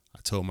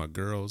told my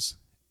girls,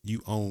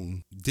 you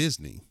own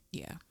Disney.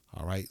 Yeah.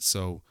 All right.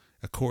 So,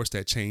 of course,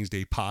 that changed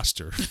their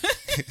posture.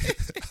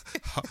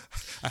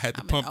 I had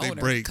to pump their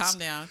brakes. Calm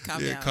down.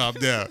 Calm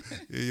down.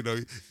 You know,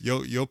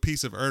 your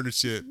piece of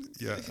ownership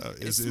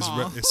is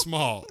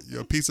small.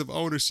 Your piece of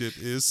ownership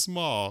is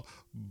small,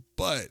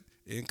 but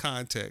in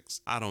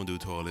context, I don't do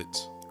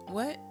toilets.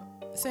 What?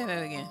 Say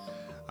that again.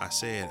 I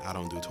said I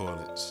don't do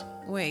toilets.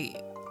 Wait,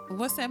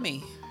 what's that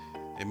mean?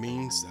 It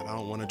means that I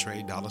don't want to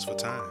trade dollars for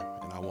time,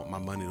 and I want my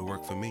money to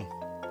work for me.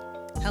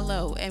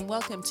 Hello, and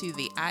welcome to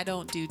the I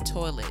Don't Do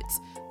Toilets,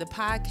 the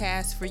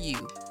podcast for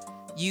you.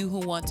 You who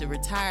want to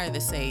retire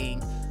the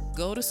saying,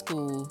 go to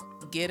school,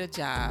 get a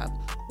job,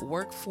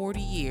 work 40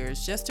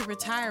 years just to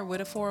retire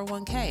with a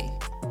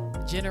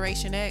 401k.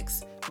 Generation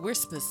X, we're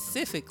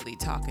specifically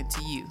talking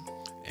to you.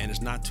 And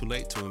it's not too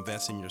late to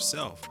invest in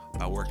yourself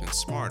by working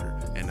smarter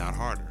and not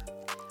harder.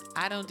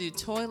 I Don't Do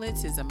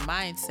Toilets is a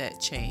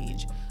mindset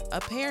change,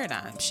 a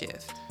paradigm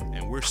shift.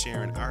 And we're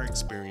sharing our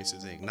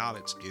experiences and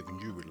acknowledge giving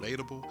you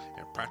relatable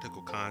and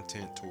practical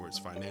content towards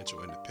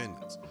financial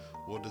independence.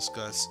 We'll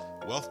discuss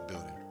wealth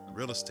building,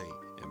 real estate,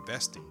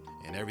 investing,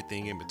 and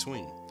everything in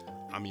between.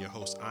 I'm your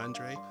host,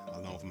 Andre,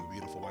 along with my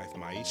beautiful wife,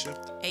 Maisha.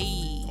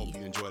 Hey. Hope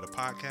you enjoy the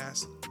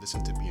podcast.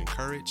 Listen to be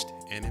encouraged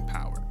and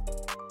empowered.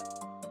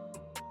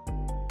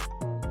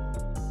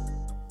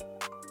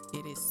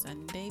 It is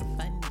Sunday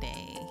Fun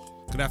Day.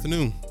 good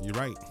afternoon. You're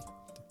right.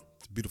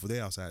 It's a beautiful day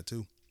outside,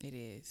 too. It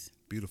is.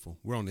 Beautiful.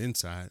 We're on the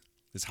inside.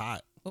 It's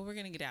hot. Well, we're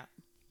going to get out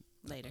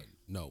later.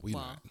 No, we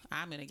not.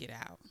 I'm going to get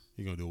out.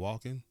 You going to do a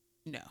walk-in?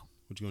 No.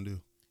 What you going to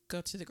do?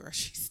 Go to the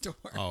grocery store.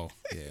 Oh,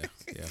 yeah.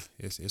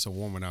 It's a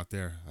warm one out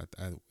there.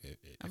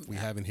 If we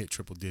haven't hit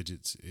triple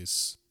digits,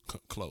 it's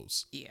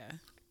close. Yeah.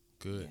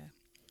 Good. Yeah.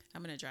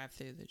 I'm going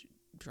to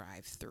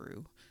drive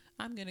through.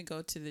 I'm going to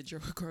go to the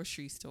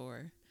grocery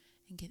store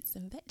and get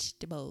some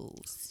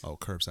vegetables. Oh,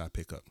 curbside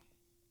pickup.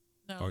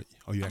 No.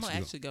 Oh, you I'm going to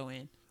actually go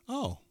in.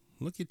 Oh,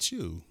 look at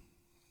you.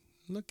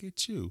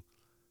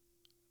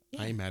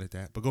 Yeah. I ain't mad at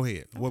that. But go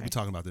ahead. Okay. What are we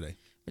talking about today?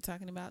 We're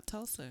talking about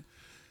Tulsa.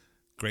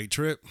 Great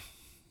trip.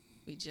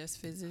 We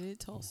just visited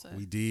Tulsa.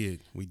 We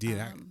did.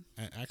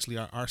 Actually,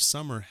 our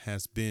summer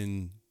has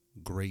been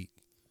great.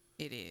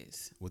 It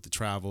is. With the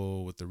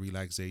travel, with the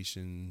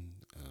relaxation,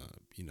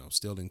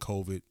 still in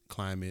COVID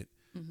climate,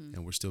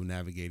 and we're still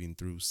navigating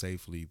through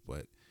safely.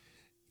 But,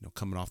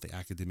 coming off the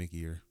academic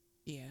year,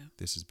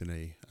 this has been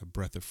a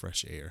breath of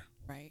fresh air.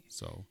 Right.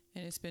 So.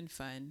 And it's been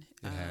fun.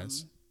 It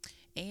has.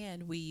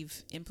 And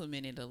we've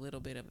implemented a little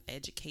bit of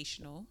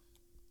educational.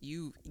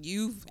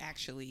 You've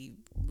actually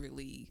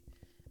really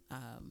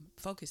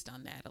focused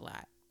on that a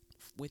lot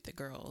with the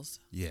girls.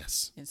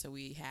 Yes. And so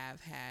we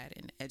have had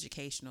an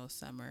educational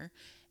summer,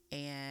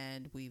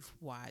 and we've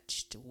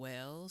watched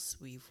whales,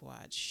 we've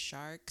watched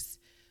sharks,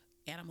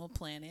 Animal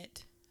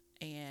Planet,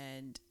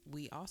 and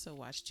we also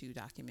watched 2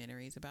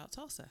 documentaries about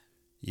Tulsa.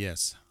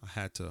 Yes. I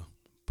had to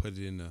put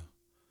it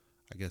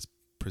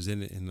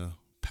present it in a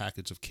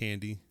package of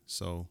candy.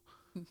 So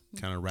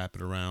kind of wrap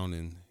it around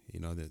and,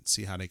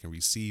 see how they can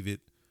receive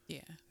it.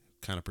 Yeah.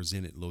 Kind of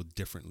present it a little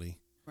differently.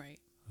 Right.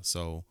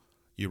 So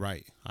you're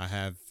right. I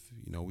have,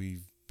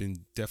 we've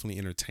been definitely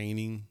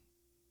entertaining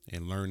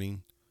and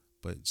learning,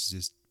 but it's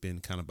just been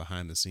kind of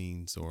behind the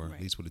scenes, or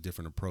at least with a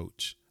different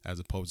approach, as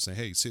opposed to saying,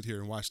 hey, sit here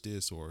and watch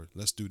this, or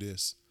let's do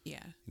this. Yeah.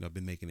 I've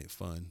been making it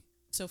fun.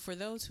 So for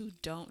those who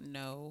don't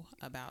know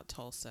about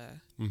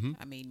Tulsa,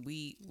 I mean,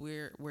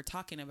 we're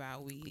talking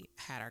about, we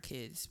had our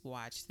kids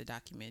watch the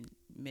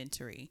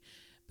documentary,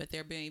 but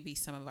there may be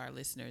some of our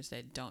listeners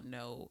that don't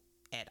know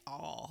at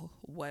all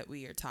what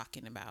we are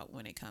talking about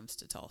when it comes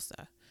to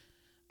Tulsa.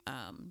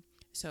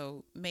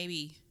 So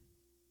maybe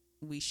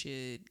we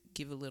should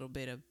give a little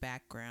bit of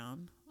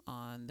background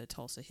on the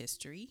Tulsa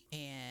history.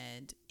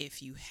 And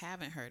if you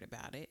haven't heard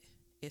about it,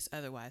 it's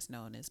otherwise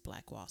known as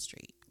Black Wall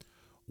Street.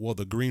 Well,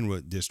 the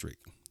Greenwood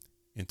District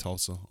in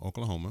Tulsa,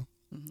 Oklahoma,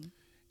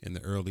 in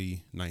the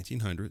early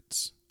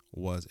 1900s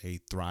was a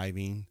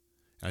thriving,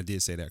 I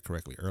did say that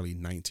correctly, early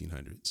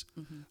 1900s,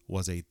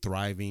 was a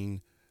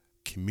thriving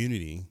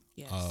community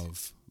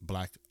of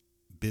Black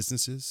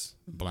businesses,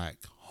 Black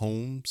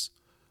homes,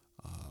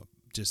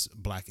 just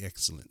Black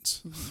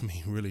excellence. I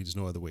mean, really, there's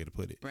no other way to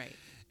put it. Right.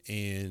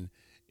 And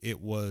it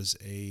was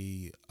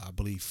I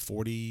believe,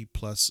 40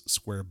 plus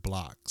square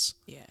blocks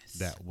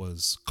that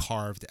was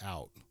carved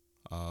out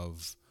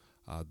of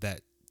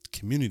that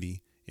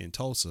community in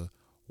Tulsa,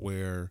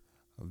 where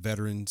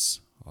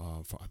veterans,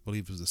 I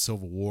believe it was the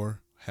Civil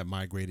War, had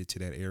migrated to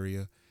that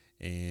area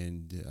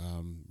and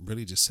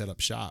really just set up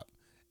shop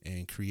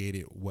and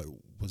created what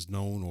was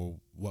known, or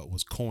what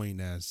was coined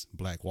as,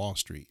 Black Wall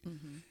Street.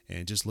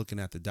 And just looking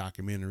at the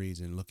documentaries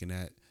and looking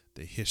at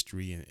the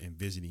history and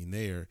visiting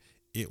there,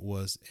 it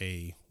was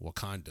a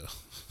Wakanda.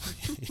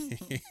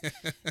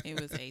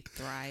 It was a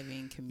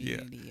thriving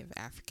community of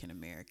African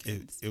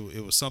Americans.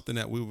 It was something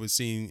that we were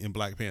seeing in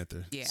Black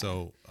Panther. Yeah.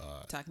 So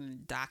talking to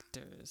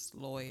doctors,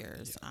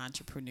 lawyers,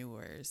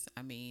 entrepreneurs.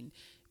 I mean,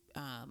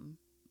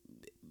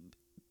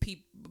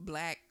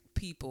 Black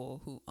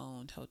people who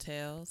owned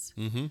hotels,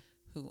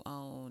 who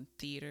owned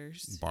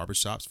theaters,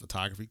 barbershops,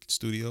 photography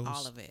studios,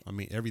 all of it. I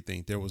mean,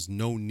 everything. There was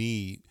no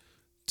need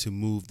to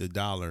move the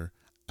dollar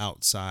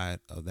outside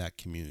of that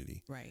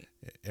community. Right.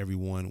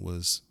 Everyone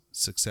was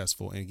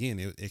successful. And again,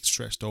 it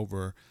stretched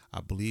over,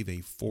 I believe,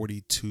 a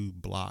 42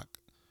 block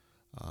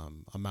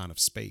amount of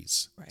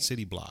space, right.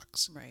 city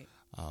blocks, right.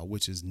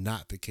 Which is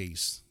not the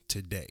case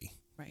today.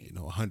 Right.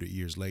 100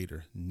 years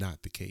later,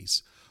 not the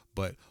case.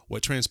 But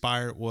what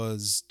transpired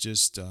was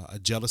just a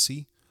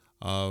jealousy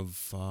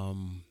of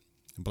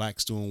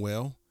blacks doing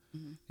well,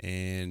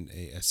 and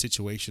a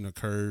situation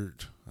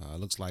occurred.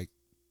 Looks like,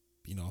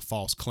 a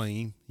false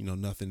claim.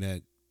 Nothing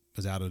that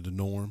was out of the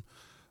norm,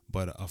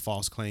 but a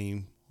false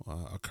claim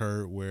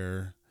occurred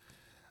where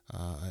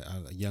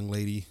a young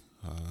lady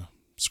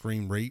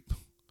screamed rape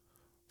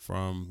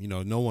from,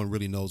 no one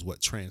really knows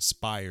what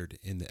transpired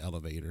in the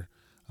elevator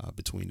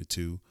between the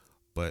two.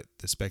 But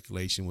the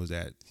speculation was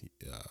that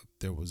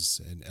there was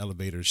an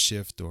elevator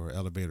shift or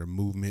elevator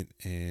movement,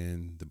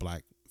 and the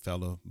black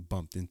fella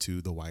bumped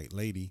into the white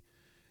lady,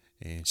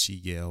 and she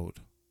yelled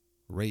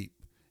rape,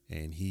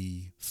 and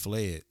he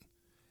fled,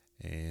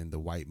 and the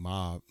white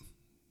mob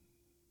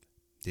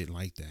didn't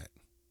like that.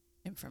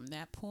 And from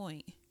that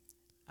point,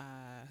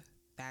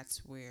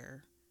 that's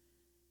where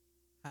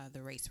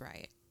the race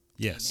riot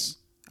yes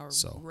came in, or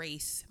so,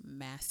 race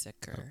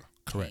massacre.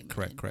 Correct.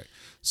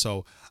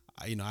 So,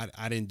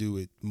 I didn't do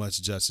it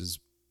much justice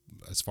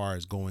as far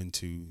as going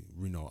to,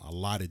 a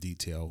lot of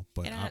detail,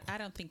 but and I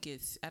don't think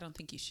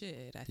you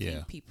should. I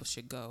think people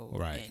should go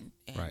and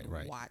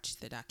watch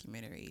the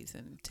documentaries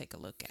and take a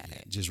look at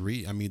it. Just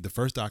read. I mean, the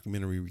first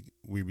documentary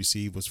we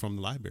received was from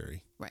the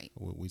library. Right.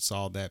 We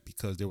saw that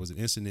because there was an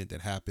incident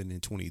that happened in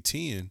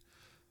 2010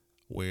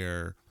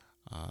 where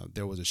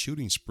there was a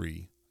shooting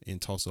spree in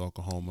Tulsa,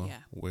 Oklahoma,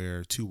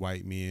 where two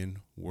white men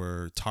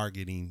were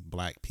targeting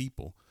black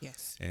people.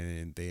 Yes.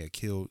 And they had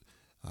killed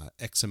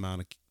X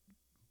amount of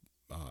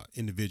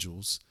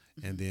individuals,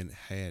 and then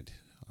had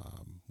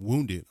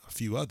wounded a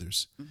few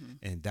others.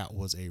 And that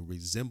was a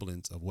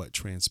resemblance of what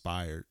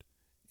transpired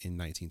in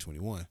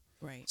 1921.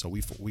 Right. So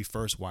we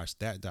first watched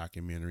that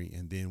documentary,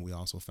 and then we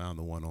also found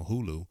the one on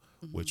Hulu,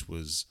 which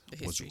was the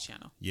History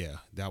Channel. Yeah,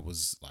 that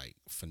was like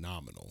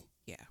phenomenal.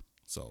 Yeah.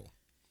 So,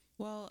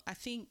 well, I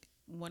think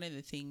one of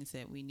the things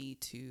that we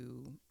need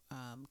to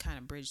kind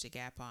of bridge the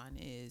gap on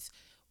is,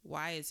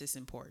 why is this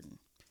important?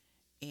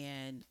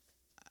 And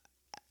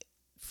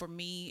for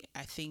me,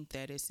 I think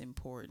that it's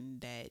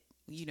important that,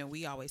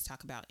 we always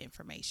talk about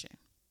information,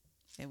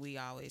 and we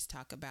always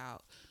talk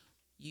about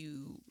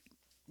you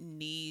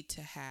need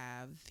to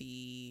have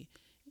the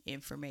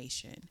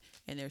information,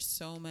 and there's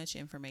so much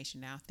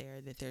information out there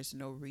that there's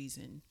no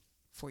reason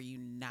for you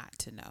not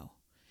to know.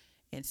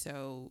 And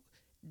so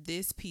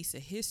this piece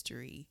of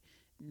history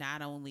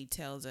not only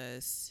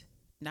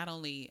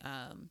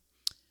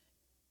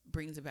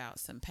brings about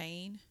some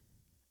pain,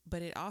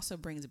 but it also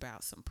brings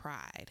about some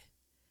pride.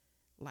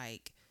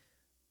 Like,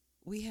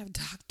 we have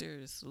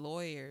doctors,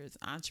 lawyers,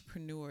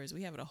 entrepreneurs.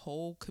 We have a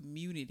whole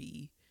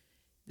community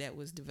that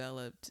was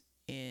developed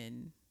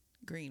in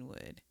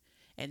Greenwood.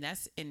 And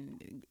that's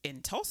in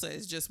Tulsa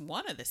is just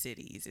one of the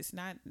cities.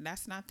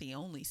 That's not the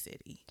only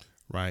city.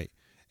 Right.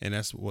 And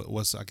that's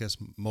what's, I guess,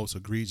 most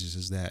egregious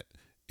is that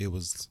it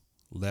was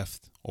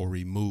left or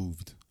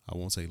removed. I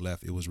won't say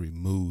left. It was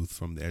removed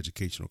from the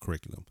educational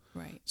curriculum.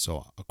 Right.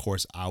 So, of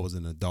course, I was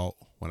an adult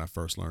when I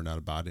first learned out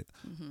about it.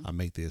 I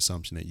make the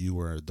assumption that you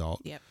were an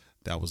adult. Yep.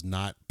 That was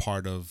not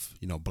part of,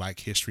 Black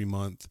History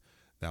Month.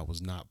 That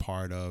was not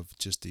part of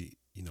just the,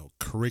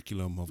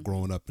 curriculum of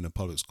growing up in the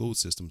public school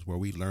systems where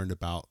we learned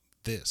about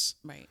this.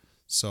 Right.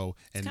 So,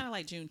 it's kind of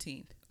like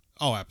Juneteenth.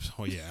 Oh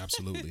yeah,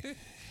 absolutely.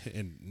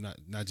 And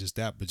not just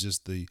that, but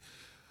just the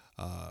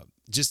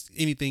just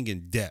anything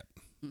in depth.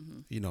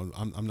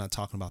 I'm not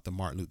talking about the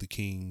Martin Luther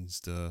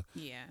Kings, the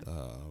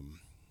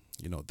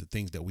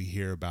things that we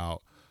hear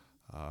about,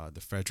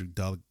 the Frederick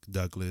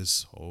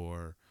Douglass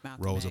or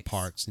Malcolm Rosa X,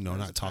 Parks.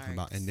 Not talking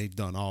about, and they've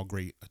done all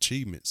great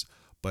achievements,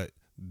 but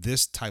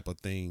this type of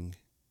thing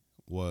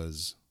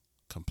was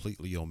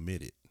completely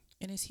omitted.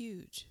 And it's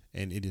huge.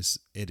 And it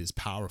is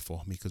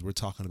powerful because we're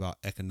talking about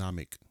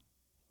economic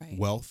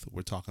wealth.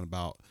 We're talking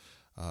about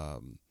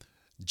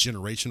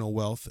generational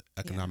wealth,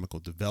 economical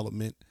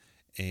development,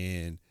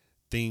 and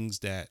things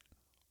that,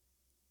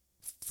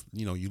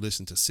 you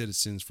listen to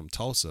citizens from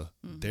Tulsa,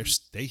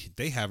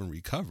 they haven't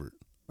recovered.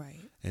 Right.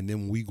 And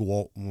then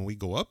when we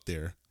go up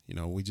there,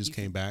 we just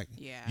came back.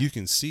 Yeah. You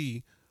can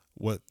see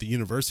what the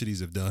universities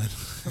have done.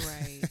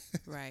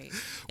 Right.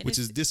 Which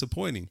is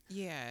disappointing.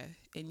 Yeah.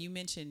 And you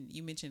mentioned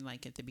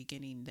like at the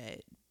beginning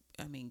that,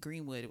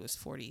 Greenwood, it was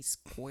 40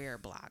 square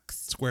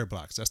blocks. Square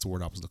blocks. That's the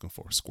word I was looking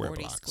for. Square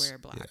 40 blocks. Square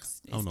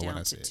blocks. Yeah. I don't know what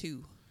I said.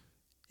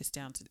 It's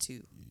down to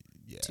two.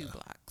 Yeah. 2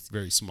 blocks.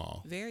 Very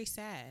small. Very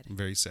sad.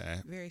 Very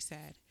sad. Very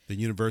sad. The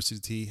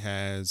university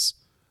has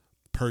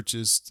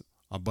purchased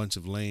a bunch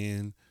of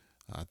land.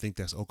 I think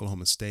that's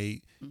Oklahoma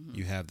State.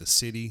 You have the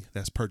city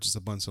that's purchased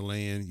a bunch of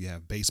land. You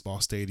have baseball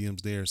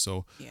stadiums there.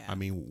 So,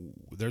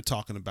 they're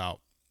talking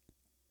about,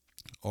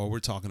 or we're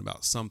talking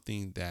about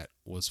something that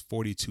was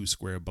 42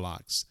 square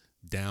blocks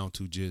down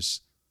to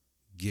just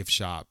gift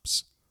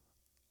shops,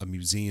 a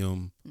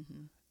museum,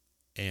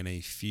 and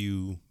a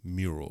few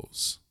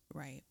murals.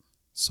 Right.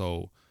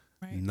 So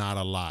not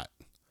a lot.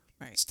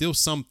 Right. Still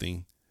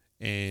something.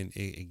 And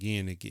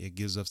it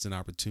gives us an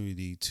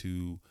opportunity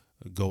to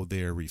go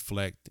there,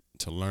 reflect,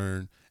 to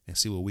learn, and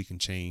see what we can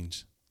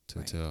change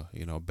to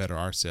better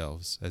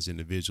ourselves as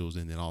individuals,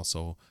 and then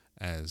also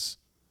as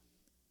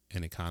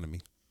an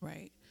economy.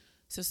 Right.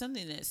 So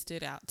something that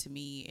stood out to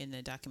me in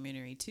the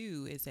documentary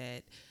too is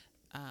that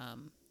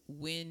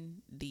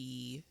when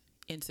the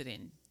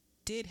incident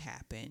did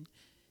happen,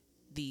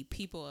 the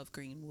people of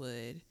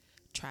Greenwood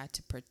tried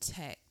to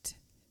protect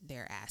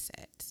their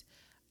assets.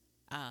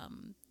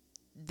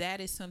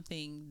 That is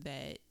something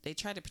that they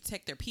tried to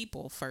protect their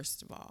people,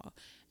 first of all,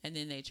 and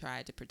then they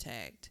tried to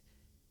protect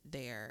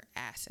their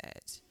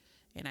assets.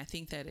 And I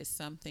think that is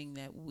something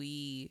that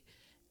we,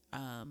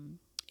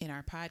 in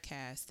our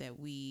podcast, that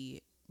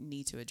we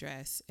need to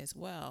address as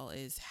well,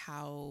 is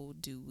how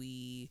do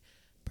we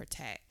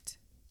protect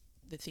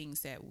the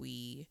things that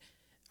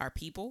our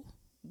people,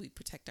 we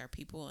protect our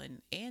people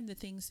and the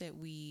things that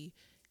we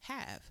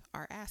have,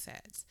 our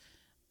assets.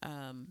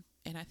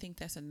 And I think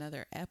that's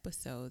another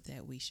episode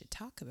that we should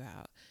talk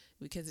about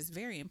because it's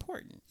very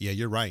important. Yeah,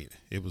 you're right.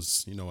 It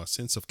was, a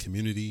sense of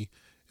community.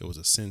 It was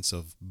a sense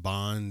of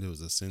bond. It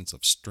was a sense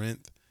of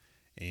strength.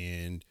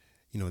 And,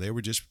 they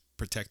were just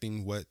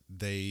protecting what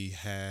they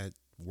had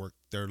worked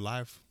their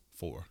life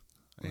for.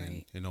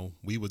 And, right.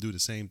 We would do the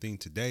same thing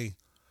today.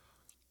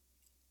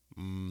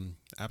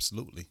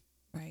 Absolutely.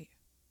 Right.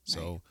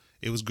 So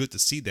it was good to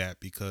see that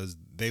because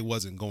they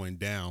wasn't going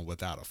down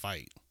without a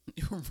fight.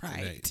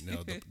 Right.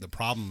 The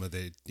problem of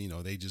it,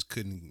 they just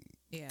couldn't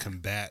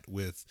combat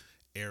with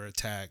air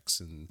attacks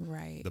and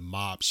right. the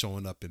mob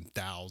showing up in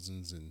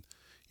thousands. And,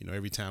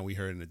 every time we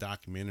heard in the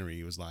documentary,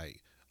 it was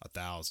like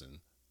 1,000,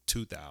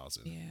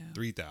 2,000,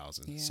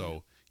 3,000. Yeah.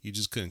 So you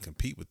just couldn't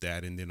compete with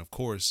that. And then, of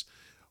course,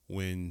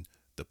 when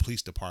the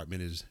police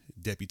department is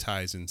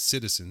deputizing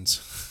citizens.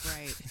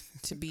 Right.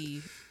 To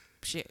be,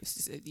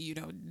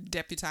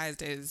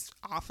 deputized as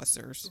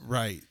officers.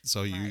 Right.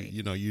 So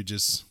you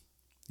just,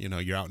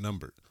 you're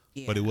outnumbered.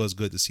 Yeah. But it was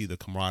good to see the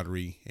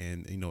camaraderie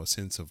and, a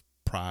sense of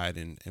pride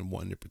and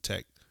wanting to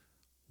protect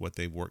what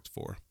they've worked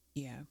for.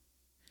 Yeah.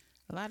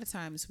 A lot of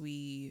times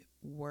we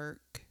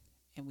work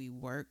and we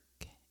work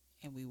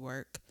and we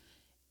work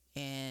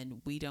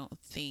and we don't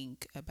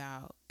think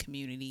about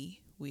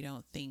community. We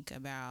don't think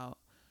about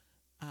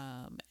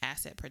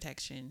asset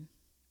protection.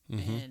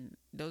 Mm-hmm. And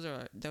those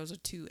are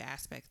two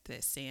aspects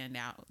that stand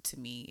out to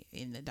me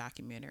in the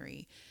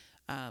documentary.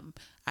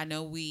 I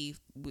know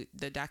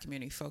the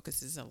documentary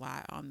focuses a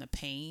lot on the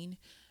pain,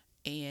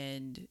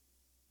 and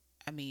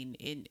I mean,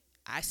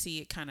 I see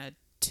it kind of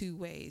two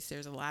ways.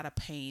 There's a lot of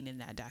pain in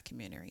that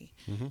documentary.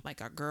 Mm-hmm.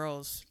 Like our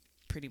girls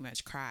pretty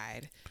much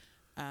cried,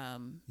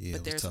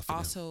 but there's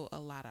also a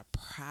lot of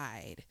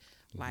pride.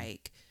 Mm-hmm.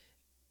 Like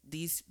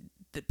the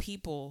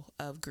people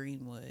of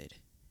Greenwood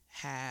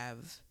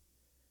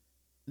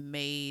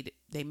made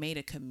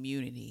a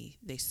community.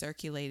 They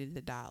circulated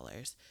the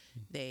dollars.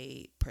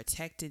 They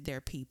protected their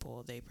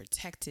people. They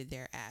protected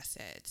their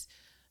assets.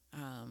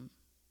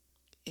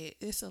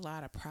 It's a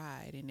lot of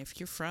pride. And if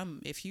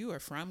you are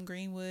from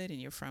Greenwood and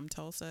you're from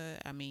Tulsa,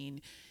 I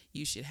mean,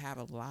 you should have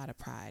a lot of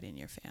pride in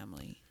your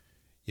family.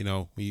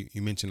 You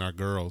mentioned our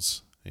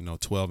girls,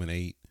 12 and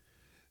 8.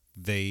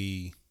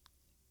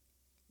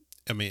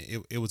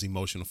 It was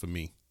emotional for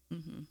me.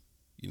 Mm-hmm.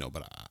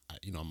 But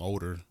I'm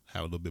older,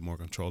 have a little bit more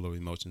control over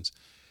emotions.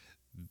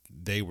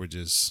 They were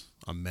just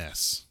a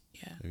mess.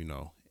 Yeah.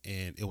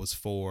 And it was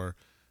for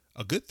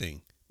a good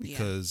thing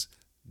because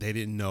they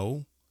didn't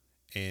know,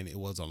 and it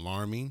was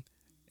alarming.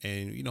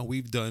 And,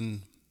 we've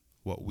done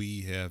what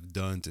we have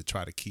done to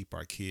try to keep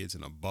our kids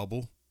in a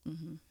bubble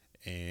mm-hmm.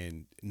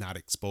 and not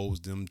expose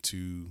them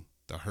to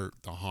the hurt,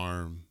 the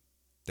harm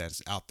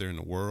that's out there in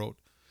the world.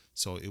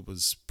 So it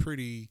was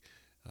pretty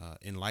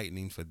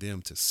enlightening for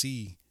them to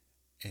see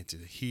and to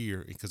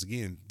hear, because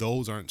again,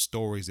 those aren't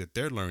stories that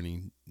they're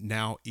learning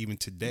now, even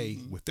today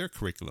mm-hmm. with their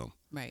curriculum.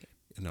 Right.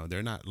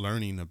 They're not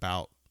learning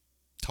about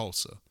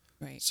Tulsa.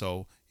 Right.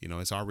 So,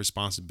 it's our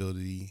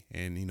responsibility,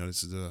 and,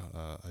 this is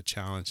a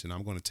challenge, and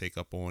I'm going to take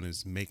up on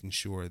is making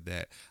sure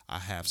that I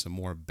have some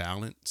more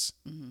balance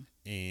mm-hmm.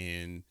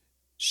 and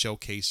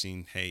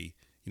showcasing, hey,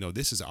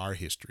 this is our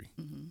history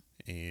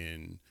mm-hmm.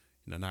 and,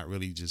 not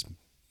really just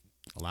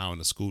allowing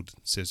the school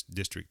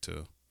district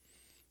to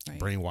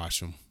brainwash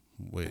them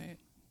with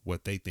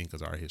what they think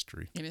is our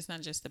history. And it's not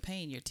just the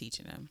pain you're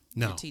teaching them.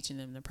 No. You're teaching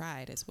them the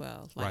pride as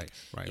well. Right.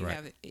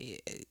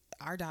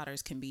 Our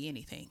daughters can be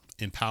anything.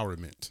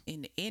 Empowerment.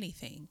 In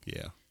anything.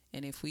 Yeah.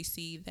 And if we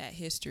see that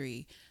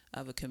history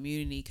of a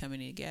community coming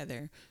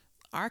together,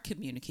 our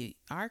community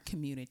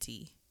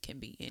can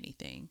be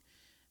anything.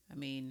 I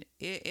mean,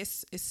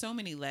 it's so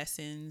many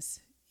lessons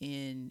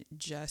in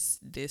just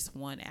this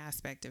one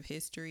aspect of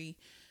history.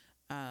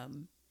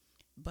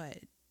 But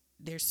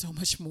there's so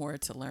much more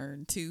to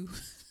learn too.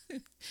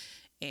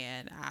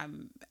 and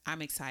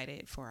I'm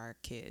excited for our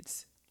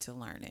kids to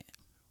learn it.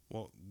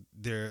 Well,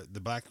 the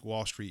Black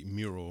Wall Street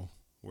mural,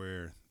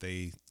 where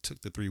they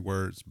took the 3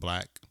 words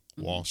Black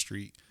Wall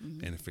Street,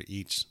 and for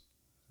each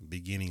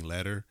beginning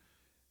letter,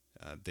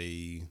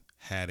 they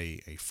had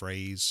a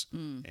phrase,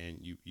 and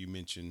you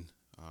mentioned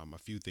a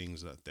few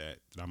things that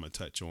I'm gonna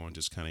touch on,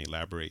 just kind of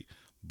elaborate.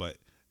 But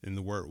in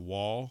the word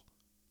wall,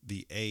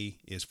 the A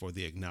is for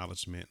the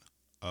acknowledgement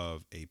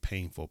of a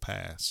painful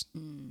past.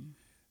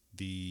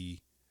 The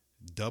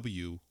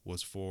W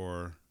was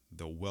for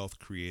the wealth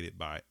created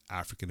by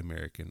African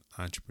American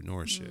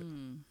entrepreneurship,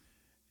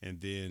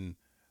 and then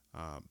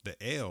the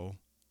L,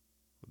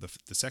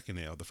 the second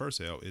L, the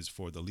first L is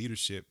for the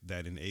leadership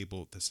that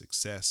enabled the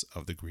success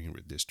of the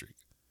Greenwood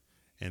District.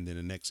 And then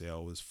the next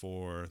L is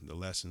for the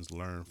lessons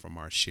learned from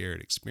our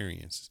shared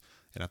experiences.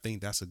 And I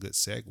think that's a good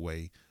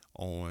segue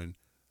on,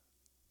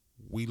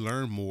 we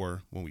learn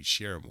more when we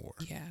share more.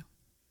 Yeah.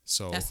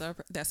 So that's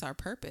our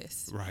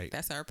purpose. Right.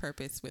 That's our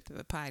purpose with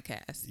the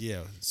podcast.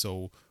 Yeah.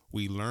 So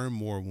we learn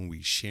more when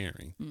we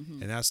sharing.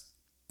 And that's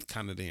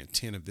kind of the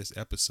intent of this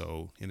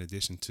episode, in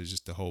addition to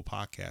just the whole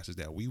podcast, is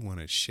that we want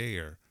to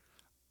share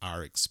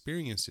our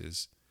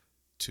experiences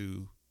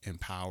to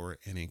empower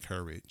and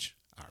encourage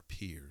our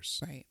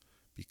peers. Right.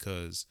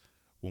 Because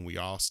when we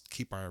all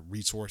keep our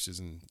resources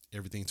and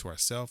everything to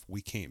ourselves,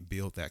 we can't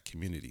build that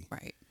community.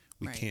 Right.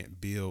 We can't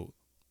build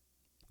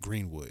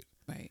Greenwood.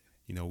 Right.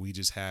 You know, we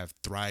just have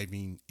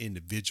thriving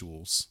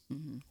individuals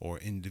or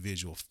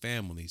individual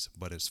families.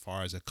 But as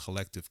far as a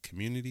collective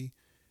community,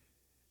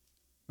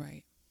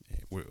 right,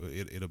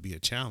 it'll be a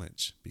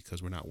challenge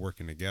because we're not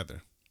working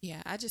together.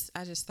 Yeah, I just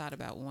thought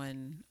about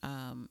one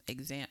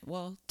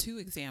two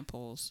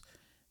examples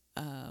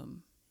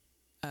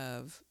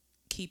of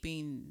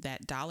keeping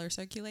that dollar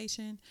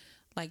circulation.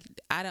 Like,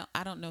 I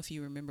don't know if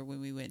you remember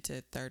when we went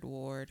to Third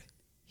Ward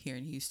here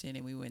in Houston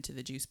and we went to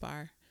the juice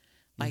bar.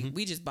 Like,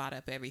 we just bought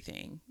up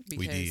everything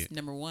because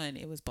number one,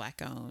 it was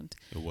Black owned.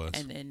 It was.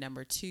 And then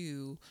number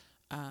two,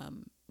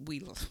 we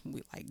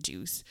like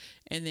juice.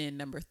 And then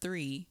number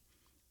three,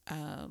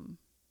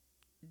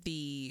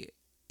 the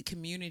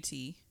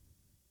community,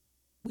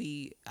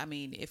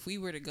 if we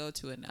were to go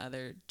to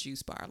another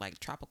juice bar like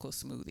Tropical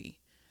Smoothie,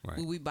 right,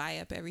 would we buy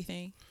up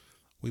everything?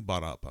 We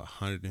bought up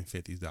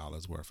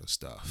 $150 worth of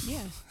stuff.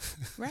 Yeah,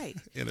 right.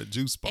 In a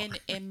juice bar.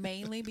 And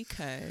mainly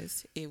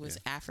because it was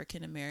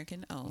African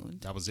American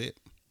owned. That was it.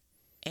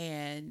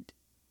 And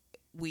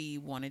we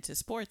wanted to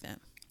support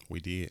them. We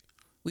did.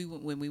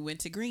 When we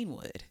went to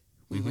Greenwood,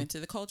 we went to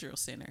the Cultural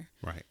Center.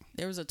 Right.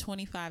 There was a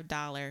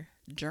 $25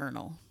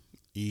 journal.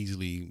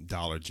 Easily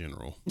Dollar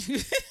General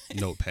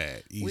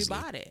notepad. Easily. We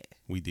bought it.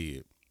 We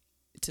did.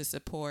 To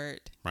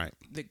support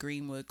the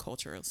Greenwood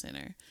Cultural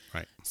Center.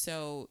 Right.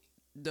 So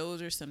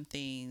those are some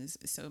things,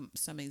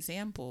 some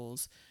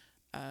examples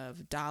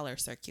of dollar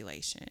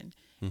circulation.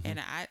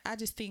 And I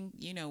just think,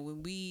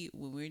 when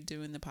we're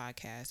doing the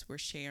podcast, we're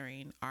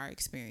sharing our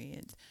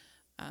experience.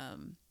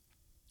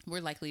 We're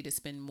likely to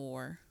spend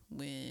more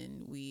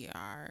when we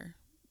are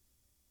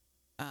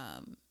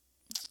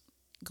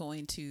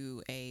going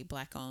to a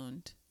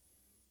Black-owned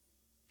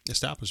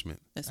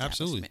establishment.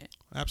 Absolutely.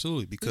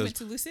 Because we went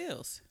to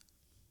Lucille's.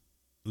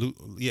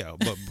 Yeah,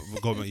 but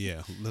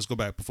let's go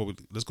back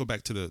let's go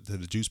back to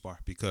the juice bar,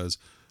 because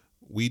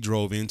we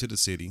drove into the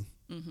city.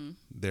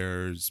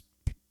 There's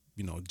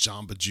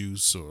Jamba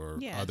Juice or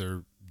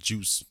other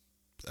juice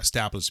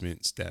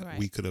establishments that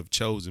we could have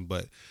chosen,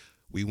 but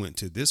we went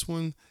to this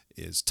one.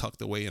 Is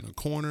tucked away in a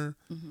corner,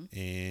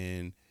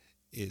 and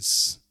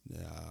it's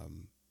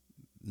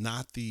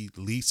not the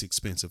least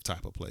expensive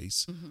type of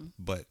place,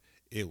 but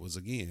it was,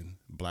 again,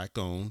 Black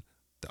owned.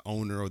 The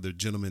owner, or the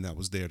gentleman that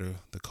was there,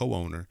 the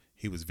co-owner,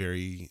 he was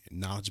very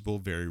knowledgeable,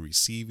 very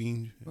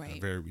receiving,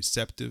 very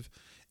receptive,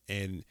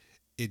 and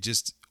it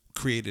just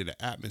created an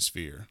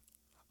atmosphere.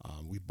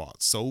 We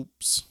bought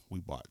soaps,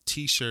 we bought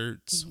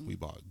T-shirts, we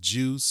bought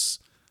juice,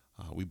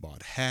 we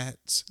bought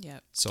hats.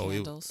 Yep. So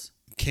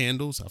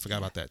candles. I forgot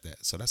about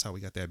that. So that's how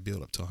we got that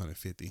bill up to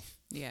 $150.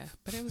 Yeah,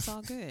 but it was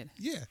all good.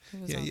 Yeah, it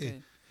was all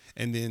good.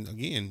 And then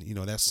again,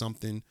 that's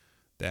something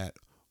that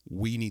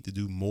we need to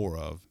do more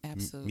of.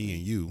 Absolutely. Me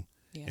and you.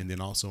 Yeah. And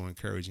then also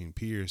encouraging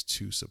peers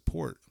to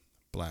support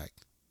Black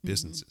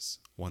businesses.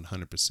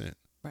 100%.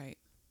 Right.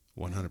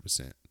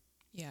 100%.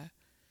 Yeah.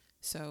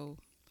 So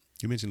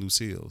you mentioned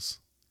Lucille's.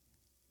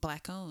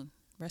 Black owned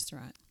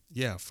restaurant.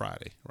 Yeah,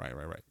 Friday. Right.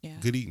 Yeah.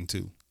 Good eating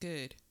too.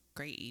 Good.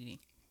 Great eating.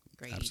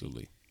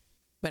 Absolutely.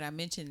 But I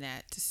mentioned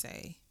that to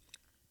say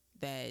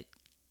that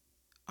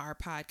our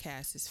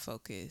podcast is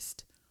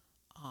focused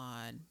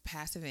on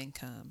passive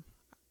income,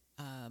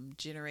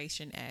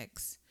 Generation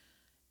X,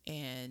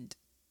 and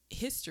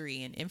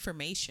history and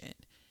information.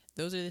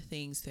 Those are the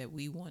things that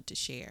we want to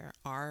share.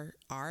 Our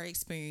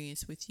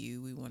experience with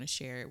you, we want to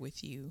share it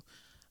with you.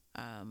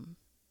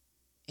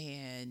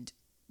 And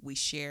we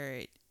share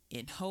it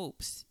in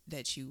hopes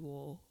that you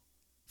will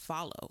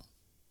follow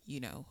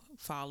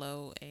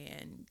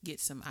and get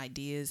some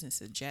ideas and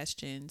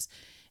suggestions,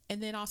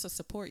 and then also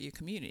support your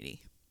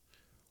community.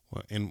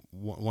 Well, and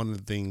one of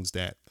the things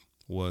that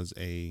was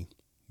a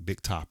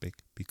big topic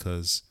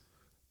because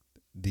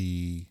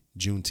the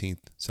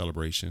Juneteenth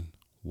celebration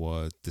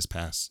was this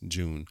past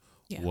June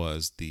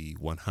was the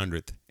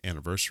 100th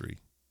anniversary,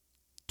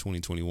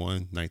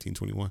 1921.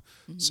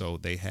 Mm-hmm. So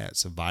they had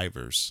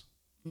survivors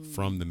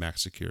from the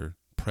massacre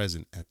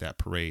present at that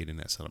parade and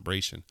that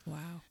celebration.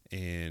 Wow.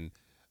 And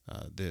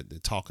the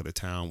talk of the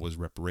town was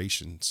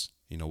reparations,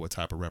 what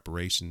type of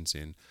reparations.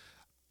 And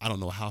I don't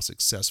know how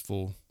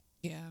successful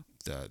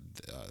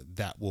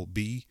that will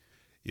be.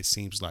 It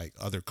seems like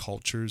other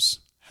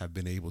cultures have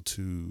been able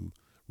to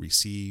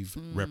receive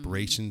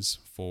reparations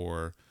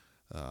for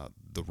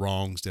the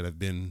wrongs that have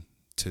been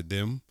to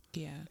them.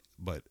 Yeah.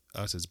 But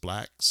us as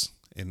blacks,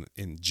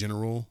 in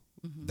general,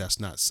 that's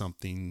not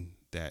something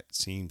that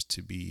seems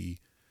to be,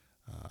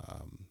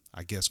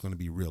 I guess, going to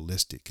be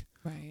realistic.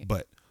 Right.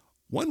 But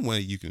one way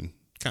you can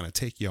kind of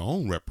take your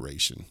own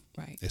reparation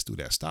is through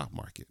that stock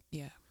market.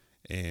 Yeah.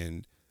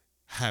 And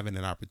having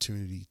an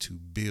opportunity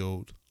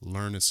to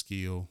learn a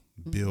skill,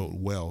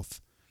 build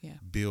wealth,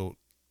 build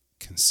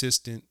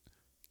consistent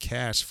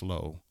cash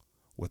flow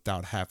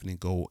without having to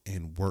go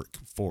and work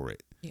for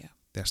it. Yeah.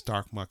 That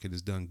stock market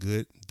has done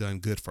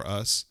good for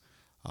us.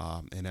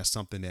 And that's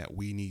something that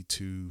we need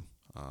to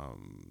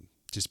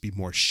just be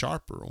more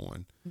sharper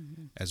on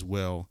as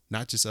well.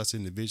 Not just us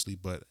individually,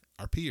 but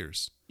our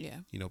peers.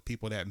 Yeah.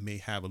 People that may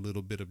have a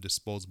little bit of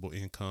disposable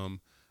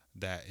income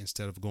that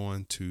instead of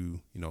going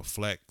to,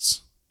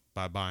 flex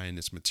by buying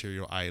this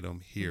material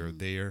item here or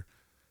there,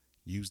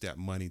 use that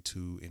money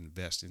to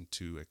invest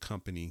into a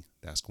company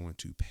that's going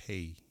to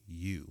pay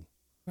you.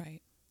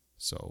 Right.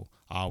 So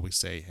I always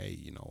say, hey,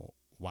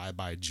 why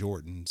buy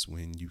Jordans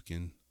when you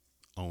can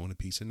own a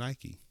piece of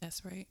Nike?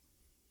 That's right.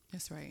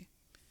 That's right.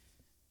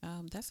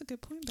 That's a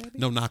good point, baby.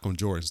 No knock on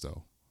Jordans,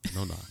 though.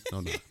 No knock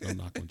on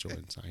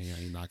Jordans. I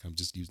ain't knock. I'm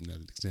just using that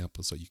as an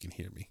example so you can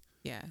hear me.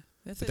 Yeah,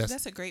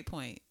 that's a great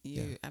point.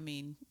 I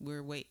mean,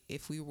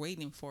 if we're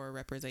waiting for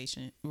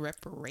reparations,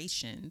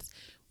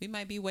 we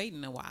might be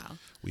waiting a while.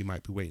 We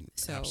might be waiting.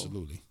 So,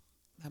 absolutely.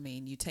 I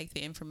mean, you take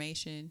the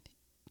information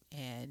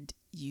and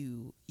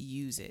you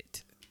use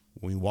it.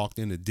 When we walked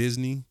into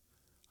Disney,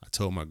 I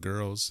told my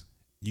girls,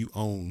 you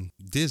own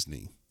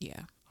Disney.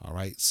 Yeah. All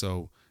right.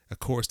 So, of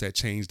course, that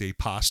changed their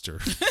posture.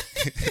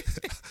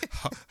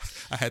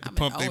 I had to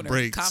pump their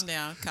brakes. Calm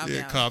down.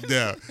 Calm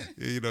down.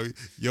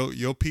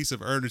 Your piece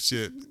of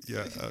ownership,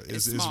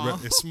 is small.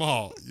 It's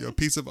small. Your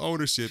piece of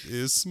ownership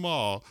is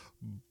small,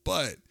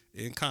 but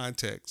in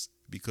context,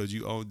 because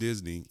you own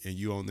Disney and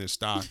you own their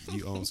stock,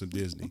 you own some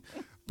Disney.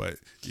 But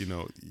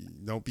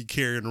don't be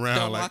carrying around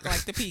don't walk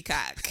like the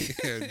peacock.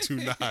 Do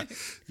not.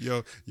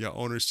 Your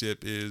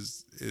ownership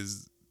is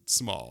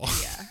small.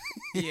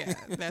 Yeah,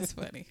 that's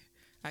funny.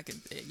 I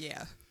could,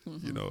 yeah.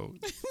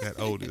 That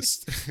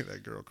oldest,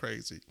 that girl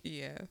crazy.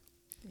 Yeah.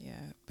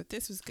 But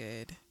this was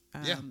good.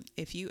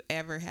 If you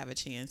ever have a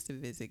chance to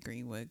visit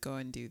Greenwood, go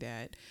and do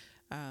that.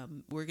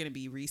 We're going to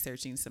be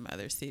researching some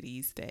other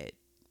cities that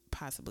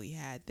possibly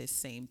had this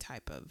same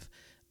type of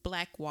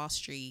Black Wall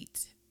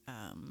Street,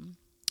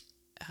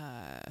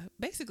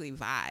 basically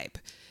vibe,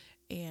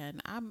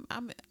 and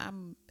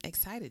I'm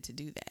excited to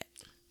do that.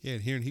 Yeah,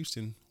 here in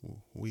Houston,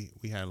 we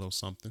had a little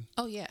something.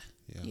 Oh yeah.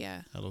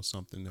 A little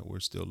something that we're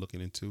still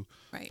looking into.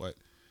 Right. But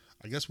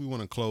I guess we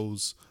want to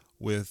close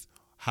with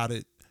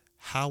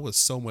how was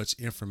so much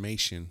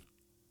information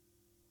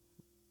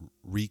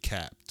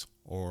recapped,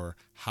 or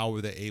how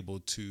were they able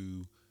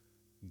to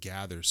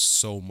gather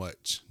so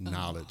much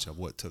knowledge of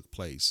what took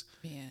place?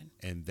 Man.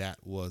 And that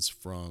was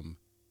from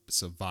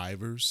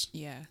survivors.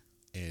 Yeah.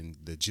 And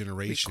the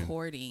generation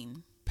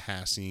recording,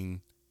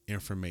 passing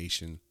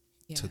information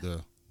to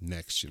the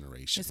next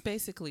generation. It's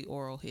basically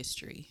oral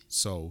history.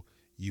 So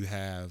you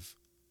have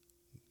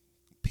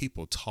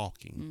people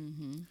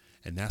talking,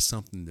 and that's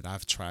something that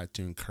I've tried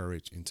to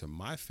encourage into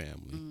my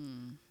family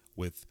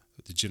with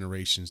the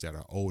generations that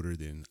are older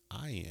than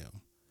I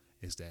am,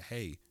 is that,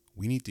 hey,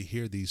 we need to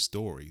hear these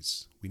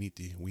stories. We need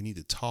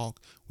to talk.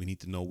 We need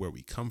to know where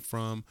we come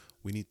from.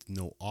 We need to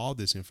know all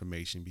this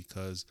information,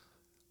 because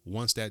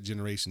once that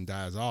generation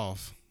dies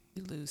off,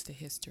 you lose the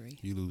history.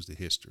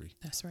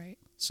 That's right.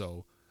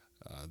 So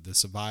the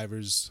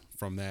survivors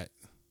from that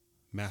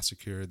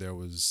massacre, he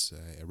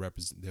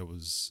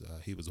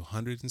was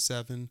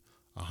 107,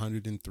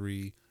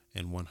 103,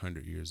 and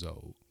 100 years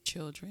old.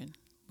 Children.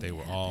 They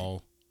were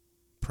all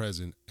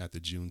present at the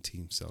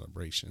Juneteenth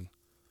celebration.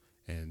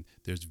 And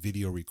there's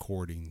video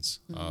recordings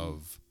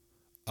of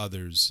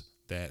others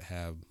that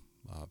have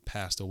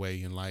passed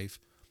away in life,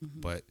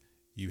 but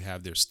you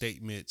have their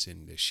statements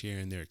and they're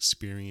sharing their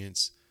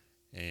experience.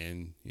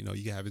 And,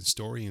 you have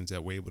historians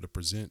that were able to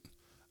present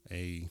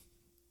a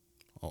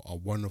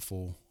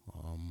wonderful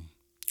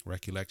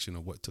recollection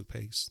of what took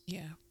place.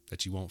 Yeah.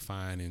 That you won't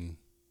find in,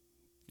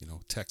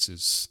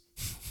 Texas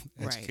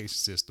education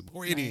system,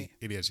 or any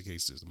education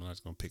system. I'm not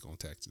just going to pick on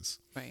Texas.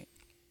 Right.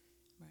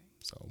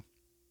 So.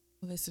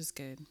 Well, this was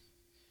good.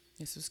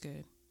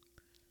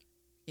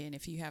 And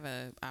if you have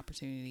an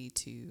opportunity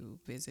to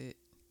visit,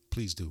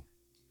 please do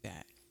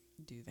that.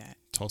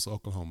 Tulsa,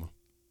 Oklahoma.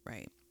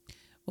 Right.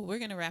 Well, we're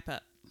going to wrap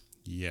up.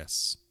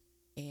 Yes.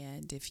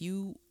 And if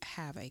you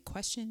have a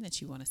question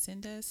that you want to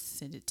send us,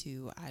 send it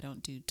to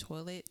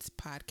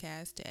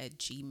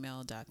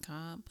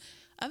idon'tdotoiletspodcast@gmail.com.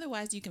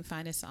 Otherwise, you can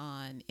find us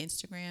on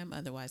Instagram,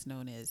 otherwise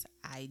known as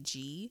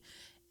IG,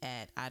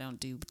 at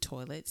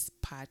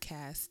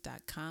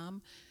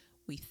idon'tdotoiletspodcast.com.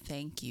 We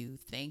thank you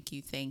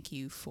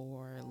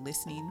for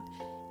listening,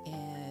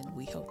 and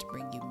we hope to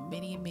bring you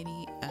many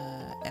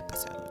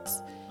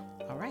episodes.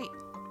 All right.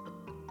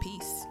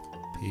 Peace.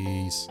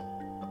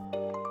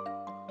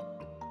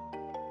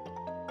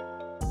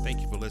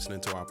 Thank you for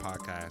listening to our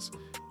podcast.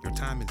 Your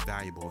time is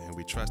valuable, and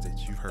we trust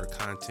that you've heard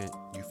content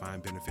you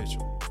find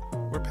beneficial.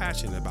 We're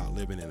passionate about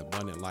living an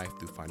abundant life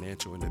through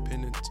financial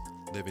independence,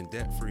 living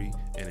debt-free,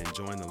 and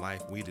enjoying the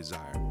life we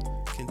desire.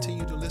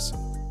 Continue to listen,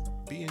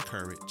 be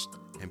encouraged,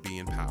 and be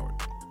empowered.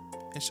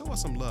 And show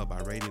us some love by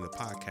rating the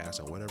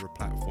podcast on whatever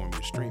platform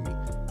you're streaming.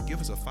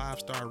 Give us a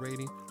 5-star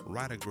rating,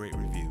 write a great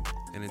review.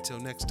 And until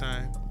next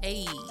time,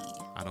 hey,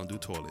 I don't do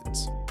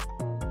toilets.